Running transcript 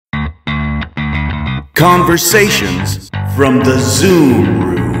Conversations from the Zoom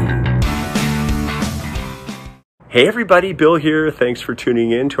Room. Hey everybody, Bill here. Thanks for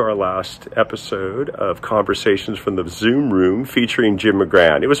tuning in to our last episode of Conversations from the Zoom Room featuring Jim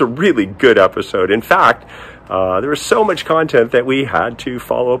McGrann. It was a really good episode. In fact, there was so much content that we had to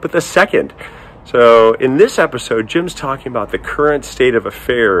follow up with a second. So in this episode, Jim's talking about the current state of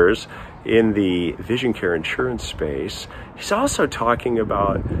affairs in the vision care insurance space. He's also talking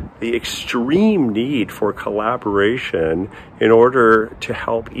about the extreme need for collaboration in order to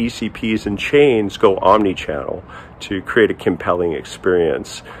help ECPs and chains go omni-channel to create a compelling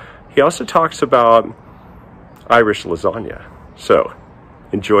experience. He also talks about Irish Lasagna. So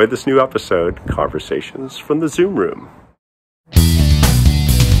enjoy this new episode, Conversations from the Zoom Room.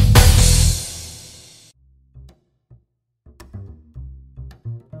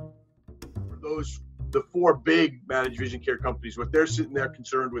 The four big managed vision care companies, what they're sitting there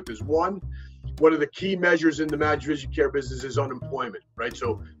concerned with is one of the key measures in the managed vision care business is unemployment, right?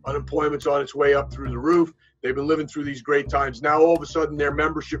 So unemployment's on its way up through the roof. They've been living through these great times. Now all of a sudden their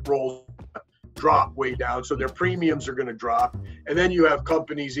membership rolls drop way down, so their premiums are going to drop. And then you have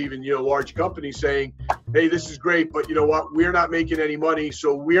companies, even large companies, saying, hey, this is great, but you know what, we're not making any money,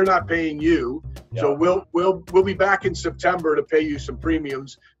 so we're not paying you. Yeah. So we'll be back in September to pay you some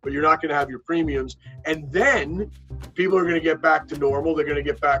premiums, but you're not going to have your premiums. And then people are going to get back to normal. They're going to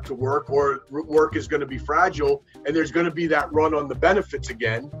get back to work, or work is going to be fragile, and there's going to be that run on the benefits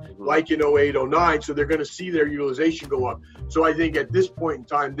again, like in 08, 09. So they're going to see their utilization go up. So I think at this point in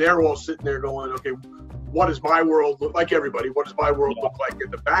time, they're all sitting there going, okay, what does my world look like? Everybody, what does my world look like at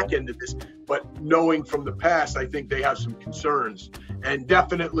the back end of this? But knowing from the past, I think they have some concerns, and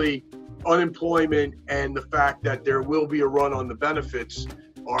definitely unemployment and the fact that there will be a run on the benefits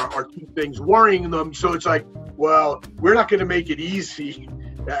are two things worrying them. So it's like, well, we're not going to make it easy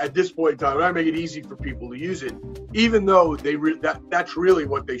at this point in time. We're not going to make it easy for people to use it, even though that's really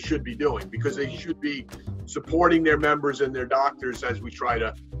what they should be doing, because they should be supporting their members and their doctors as we try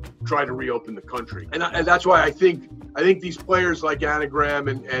to reopen the country. And that's why I think these players like Anagram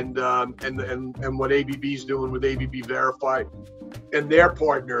and what ABB is doing with ABB Verify and their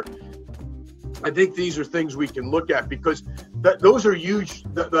partner, I think these are things we can look at, because those are huge.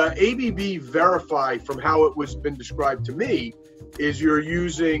 The ABB Verify, from how it was been described to me, is you're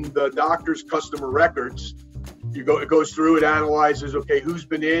using the doctor's customer records. It goes through, it analyzes, okay, who's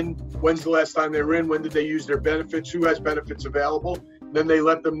been in, when's the last time they were in, when did they use their benefits, who has benefits available. And then they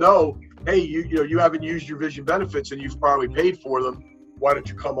let them know, hey, you haven't used your vision benefits and you've probably paid for them. Why don't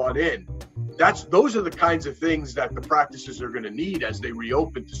you come on in? Those are the kinds of things that the practices are going to need as they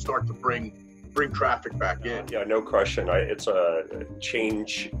reopen to start to bring traffic back in. Yeah, no question. It's a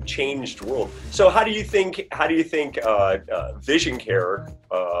changed world. So how do you think vision care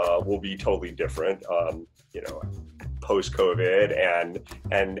will be totally different? Post-COVID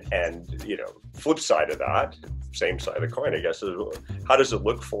and flip side of that, same side of the coin, I guess, is how does it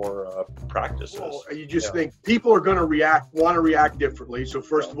look for practices? Well, you just think people are going to want to react differently. So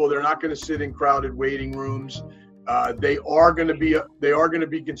first of all, they're not going to sit in crowded waiting rooms. They are going to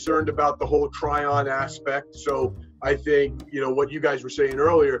be concerned about the whole try-on aspect. So I think, what you guys were saying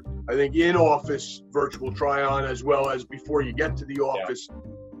earlier, I think in-office virtual try-on, as well as before you get to the office,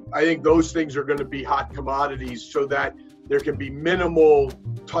 I think those things are going to be hot commodities, so that there can be minimal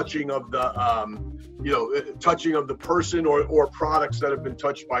touching of the person or products that have been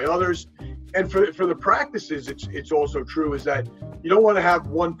touched by others. And for the practices, it's also true is that you don't want to have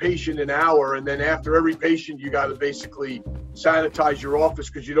one patient an hour, and then after every patient, you got to basically sanitize your office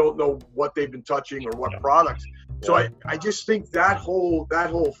because you don't know what they've been touching or what products. So I just think that whole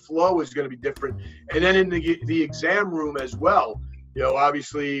flow is going to be different. And then in the exam room as well,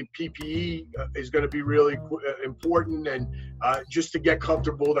 obviously PPE is going to be really important, and just to get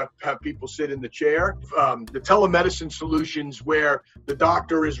comfortable to have people sit in the chair. The telemedicine solutions where the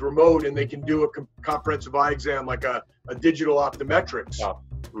doctor is remote and they can do a comprehensive eye exam like a digital optometrics.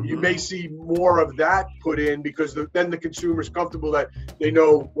 You may see more of that put in, because then the consumer's comfortable that they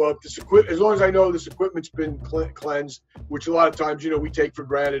know, well, as long as I know this equipment's been cleansed, which a lot of times, we take for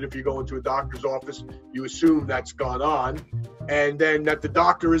granted. If you go into a doctor's office, you assume that's gone on, and then that the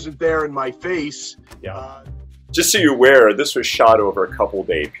doctor isn't there in my face. Just so you're aware, this was shot over a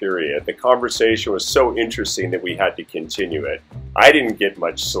couple-day period. The conversation was so interesting that we had to continue it. I didn't get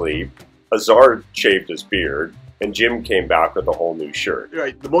much sleep. Azhar shaved his beard. And Jim came back with a whole new shirt.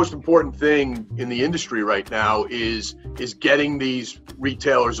 Right. The most important thing in the industry right now is getting these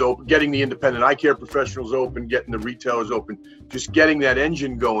retailers open, getting the independent eye care professionals open, getting the retailers open, just getting that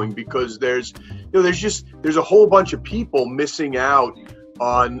engine going, because there's a whole bunch of people missing out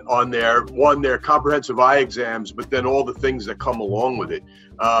on their comprehensive eye exams, but then all the things that come along with it.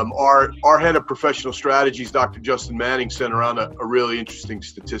 Our head of professional strategies, Dr. Justin Manning, sent around a really interesting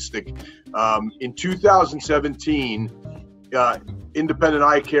statistic. In 2017, independent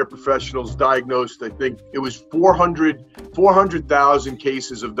eye care professionals diagnosed, I think it was 400,000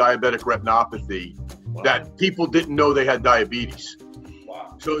 cases of diabetic retinopathy. Wow. That people didn't know they had diabetes.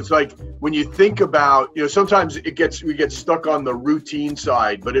 Wow. So it's like, when you think about, sometimes we get stuck on the routine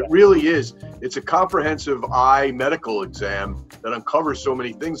side, but it really is, it's a comprehensive eye medical exam that uncovers so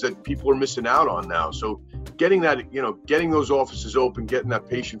many things that people are missing out on now. So getting those offices open, getting that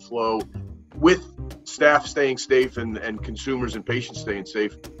patient flow, with staff staying safe and consumers and patients staying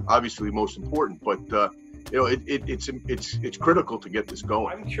safe, obviously most important. But it's critical to get this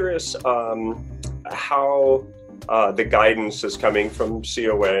going. I'm curious how the guidance is coming from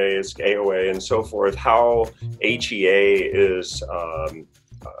COAs, AOA, and so forth. How HEA is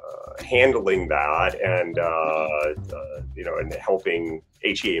handling that, and and helping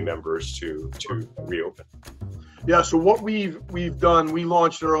HEA members to reopen. Yeah, so what we've done, we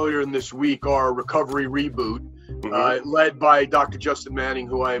launched earlier in this week our recovery reboot, led by Dr. Justin Manning,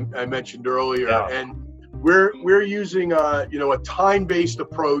 who I mentioned earlier, and we're using a time-based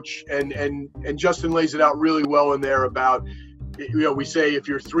approach, and Justin lays it out really well in there about, we say if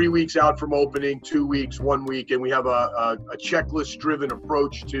you're 3 weeks out from opening, 2 weeks, 1 week, and we have a checklist-driven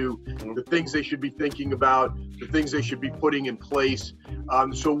approach to the things they should be thinking about, the things they should be putting in place.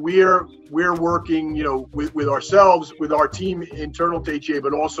 So we're working, with ourselves, with our team internal to HA,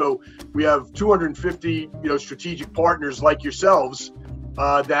 but also we have 250, strategic partners like yourselves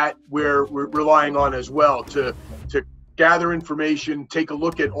that we're relying on as well to gather information, take a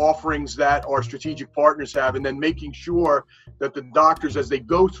look at offerings that our strategic partners have, and then making sure that the doctors, as they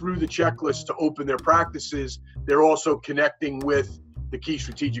go through the checklist to open their practices, they're also connecting with the key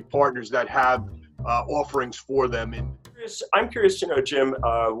strategic partners that have offerings for them. I'm curious to know, Jim,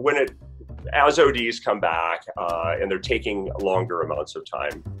 as ODs come back and they're taking longer amounts of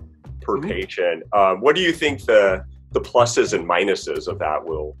time per patient, what do you think the pluses and minuses of that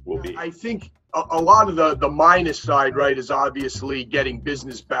will be? I think a lot of the minus side, right, is obviously getting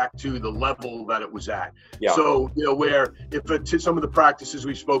business back to the level that it was at. Yeah. So, where if some of the practices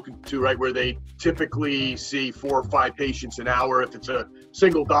we've spoken to, right, where they typically see 4 or 5 patients an hour, if it's a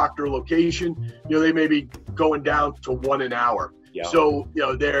single doctor location, they may be going down to 1 an hour. Yeah. So,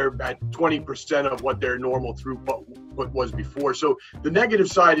 they're at 20% of what their normal throughput was before. So the negative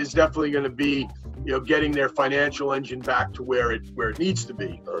side is definitely going to be, getting their financial engine back to where it needs to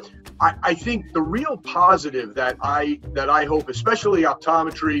be. I think the real positive that I hope, especially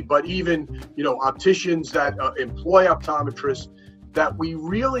optometry, but even, opticians that employ optometrists, that we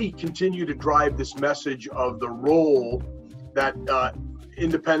really continue to drive this message of the role that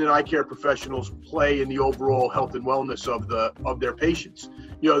independent eye care professionals play in the overall health and wellness of their patients.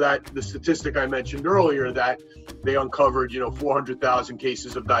 That the statistic I mentioned earlier, that they uncovered 400,000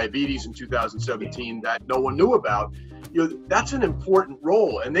 cases of diabetes in 2017 that no one knew about. That's an important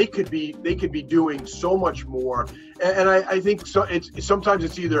role, and they could be doing so much more. And I think sometimes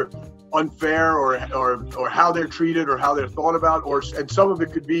it's either unfair or how they're treated or how they're thought about, and some of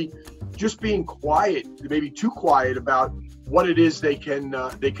it could be just being quiet, maybe too quiet about what it is they can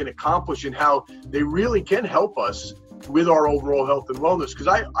accomplish and how they really can help us with our overall health and wellness. Because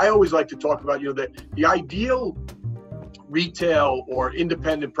I always like to talk about, the ideal retail or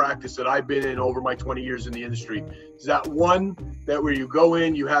independent practice that I've been in over my 20 years in the industry is that one that where you go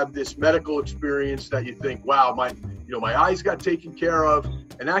in, you have this medical experience that you think, wow, my eyes got taken care of,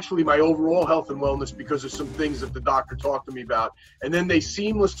 and actually my overall health and wellness because of some things that the doctor talked to me about. And then they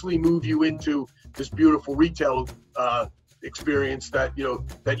seamlessly move you into this beautiful retail experience that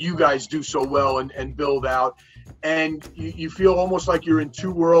you guys do so well and build out, and you feel almost like you're in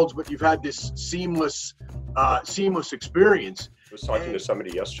two worlds, but you've had this seamless experience. I was talking to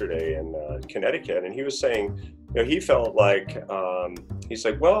somebody yesterday in Connecticut, and he was saying, he felt like, he's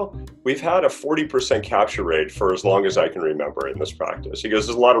like, well, we've had a 40% capture rate for as long as I can remember in this practice. He goes,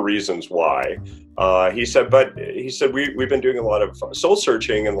 there's a lot of reasons why. He said, we've been doing a lot of soul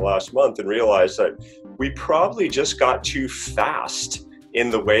searching in the last month and realized that we probably just got too fast in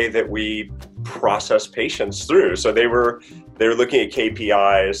the way that we process patients through. So they were looking at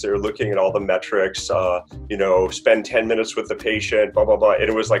KPIs, they were looking at all the metrics, spend 10 minutes with the patient, blah, blah, blah. And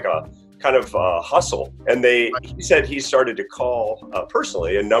it was like a kind of hustle. And he said he started to call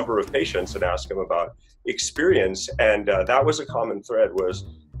personally a number of patients and ask them about experience. And that was a common thread, was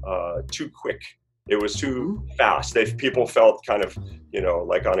too quick it was too fast. People felt kind of,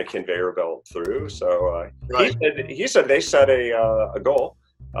 like on a conveyor belt through. So Right. he said they set a goal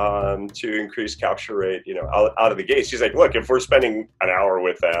to increase capture rate, out of the gates. He's like, look, if we're spending an hour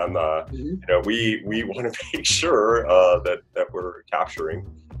with them, we want to make sure that we're capturing.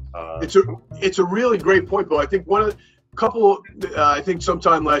 It's a really great point, Bill. I think I think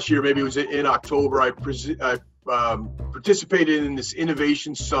sometime last year, maybe it was in October, I participated in this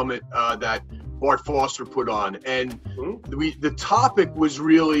innovation summit that Bart Foster put on, and the topic was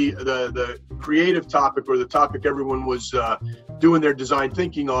really the creative topic, or the topic everyone was doing their design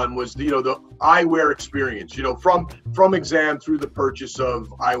thinking on, was the eyewear experience, from exam through the purchase of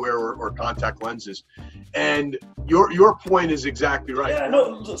eyewear or contact lenses. And your point is exactly right. Yeah,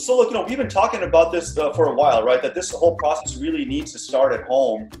 no. So look, we've been talking about this for a while, right? That this whole process really needs to start at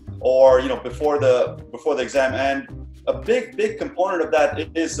home, or before the exam. And a big component of that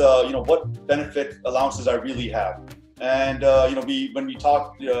is what benefit allowances I really have. And when we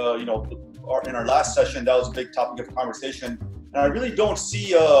talked, in our last session, that was a big topic of conversation. And I really don't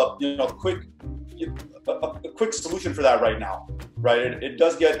see a quick solution for that right now, right? It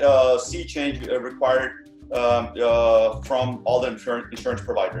does get sea change required from all the insurance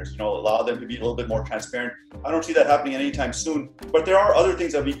providers. Allow them to be a little bit more transparent. I don't see that happening anytime soon. But there are other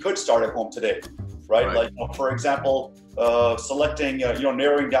things that we could start at home today, right? Like, for example, selecting,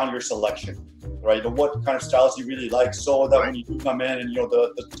 narrowing down your selection, right? What kind of styles you really like, so that when you do come in and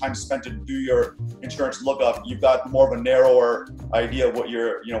the time spent to do your insurance lookup, you've got more of a narrower idea of what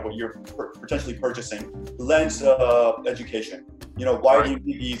you're potentially purchasing. Lens education. Why do you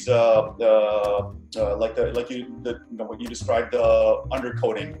need these what you described, the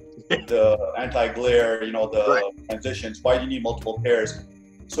undercoating, the anti-glare, the transitions? Why do you need multiple pairs?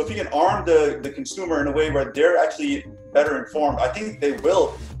 So if you can arm the consumer in a way where they're actually better informed, I think it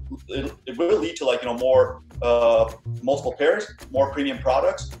will lead to more multiple pairs, more premium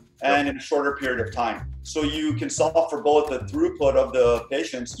products, and in a shorter period of time. So you can solve for both the throughput of the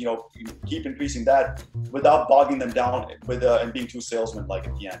patients, keep increasing that without bogging them down with and being too salesman-like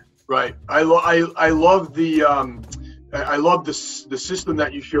at the end. Right. I love the system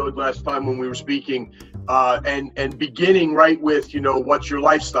that you showed last time when we were speaking, and beginning right with what's your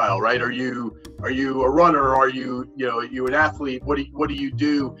lifestyle, right? Are you a runner? Are you an athlete? What do you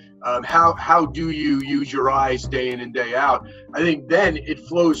do? How do you use your eyes day in and day out? I think then it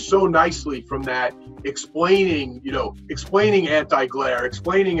flows so nicely from that, explaining anti-glare,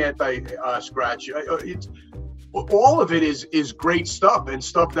 explaining anti-scratch. All of it is great stuff, and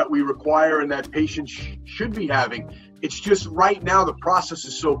stuff that we require and that patients should be having. It's just right now the process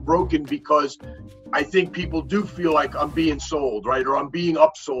is so broken, because I think people do feel like I'm being sold, right, or I'm being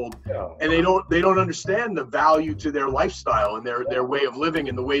upsold, and they don't understand the value to their lifestyle and their way of living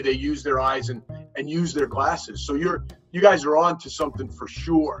and the way they use their eyes and use their glasses. So you guys are on to something for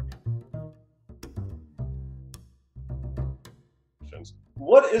sure.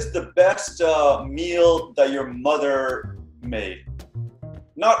 What is the best meal that your mother made?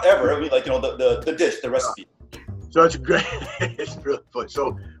 Not ever. I mean, the dish, the recipe. So it's great. It's really fun.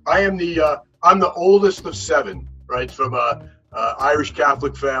 So I'm the oldest of 7, right? From a Irish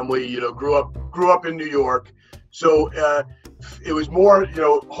Catholic family. Grew up in New York. So it was more,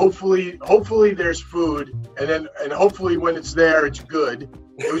 hopefully there's food, and hopefully when it's there, it's good.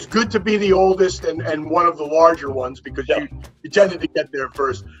 It was good to be the oldest and one of the larger ones, because you tended to get there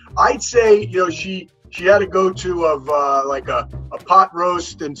first. I'd say, she had a go-to of a pot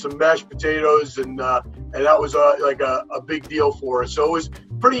roast and some mashed potatoes, and that was a big deal for us. So it was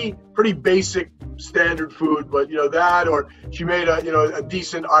pretty basic standard food, but that, or she made a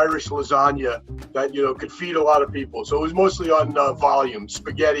decent Irish lasagna that could feed a lot of people. So it was mostly on volume,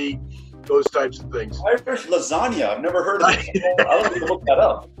 spaghetti, those types of things. Irish lasagna, I've never heard of it. I'll have to look that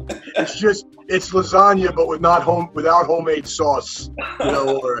up. It's lasagna, but without homemade sauce.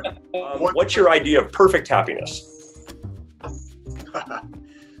 Or what's your idea of perfect happiness?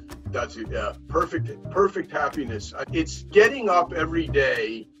 That's it. Yeah, perfect happiness. It's getting up every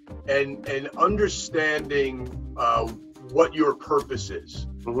day and understanding what your purpose is.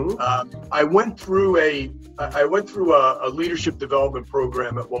 I went through a leadership development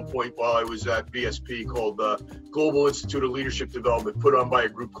program at one point while I was at BSP, called the Global Institute of Leadership Development, put on by a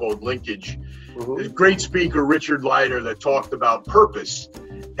group called Linkage. There's a great speaker, Richard Leiter, that talked about purpose,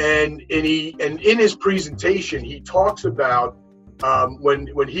 and in his presentation he talks about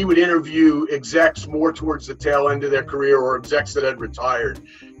when he would interview execs more towards the tail end of their career, or execs that had retired.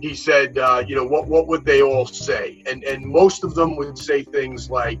 He said, what would they all say? And most of them would say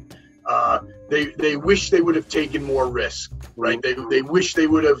things like, they wish they would have taken more risk, right? They wish they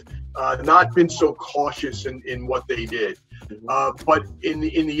would have not been so cautious in what they did. But in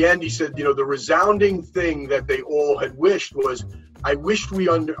the end, he said, the resounding thing that they all had wished was, I wished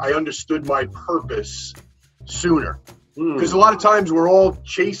I understood my purpose sooner. Because a lot of times we're all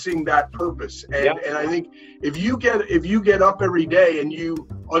chasing that purpose, and I think if you get up every day and you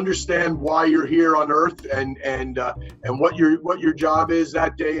understand why you're here on Earth and what your job is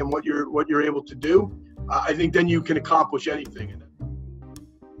that day and what you're able to do, I think then you can accomplish anything.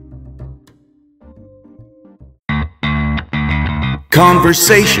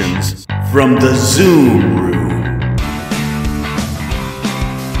 Conversations from the Zoom Room.